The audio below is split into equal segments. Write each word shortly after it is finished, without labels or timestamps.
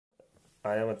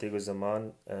I am Atiq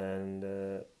Zaman,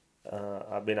 and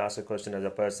I've been asked a question as a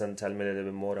person. Tell me a little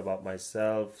bit more about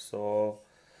myself. So,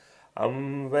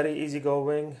 I'm very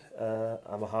easygoing.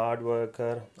 I'm a hard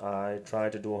worker. I try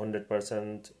to do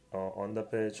 100% on the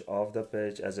pitch, off the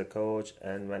pitch, as a coach,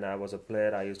 and when I was a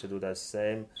player, I used to do the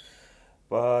same.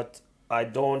 But I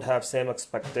don't have same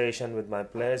expectation with my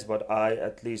players, but I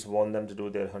at least want them to do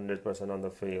their 100% on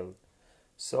the field.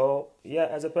 So yeah,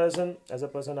 as a person,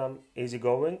 I'm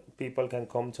easygoing. People can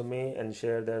come to me and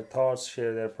share their thoughts,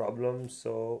 share their problems.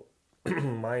 So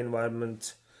my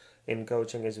environment in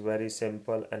coaching is very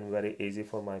simple and very easy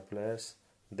for my players.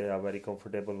 They are very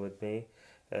comfortable with me.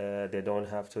 They don't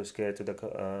have to scare to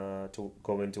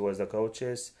go in towards the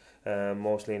coaches.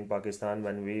 Mostly in Pakistan,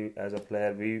 when we as a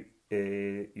player we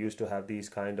used to have these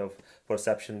kind of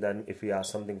perception that if we ask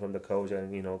something from the coach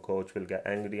and coach will get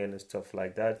angry and stuff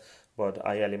like that. But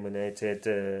I eliminated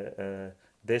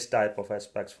this type of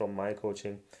aspects from my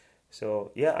coaching.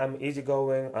 So yeah, I'm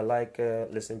easygoing. I like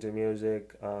listening to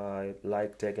music. I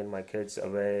like taking my kids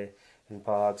away in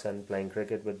parks and playing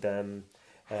cricket with them.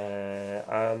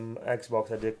 I'm Xbox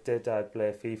addicted. I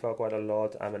play FIFA quite a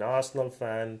lot. I'm an Arsenal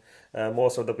fan.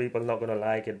 Most of the people not gonna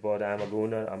like it, but I'm a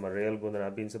gooner. I'm a real gooner.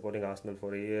 I've been supporting Arsenal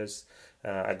for years.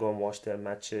 I go and watch their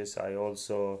matches. I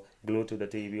also glue to the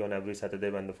TV on every Saturday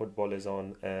when the football is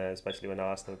on, especially when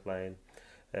Arsenal playing.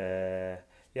 Uh,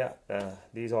 yeah,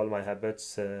 these are all my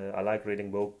habits. I like reading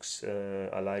books.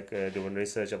 I like doing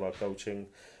research about coaching.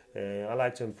 I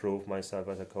like to improve myself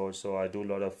as a coach, so I do a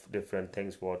lot of different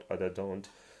things what other don't.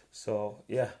 So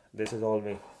yeah, this is all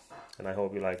me, and I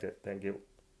hope you liked it. Thank you.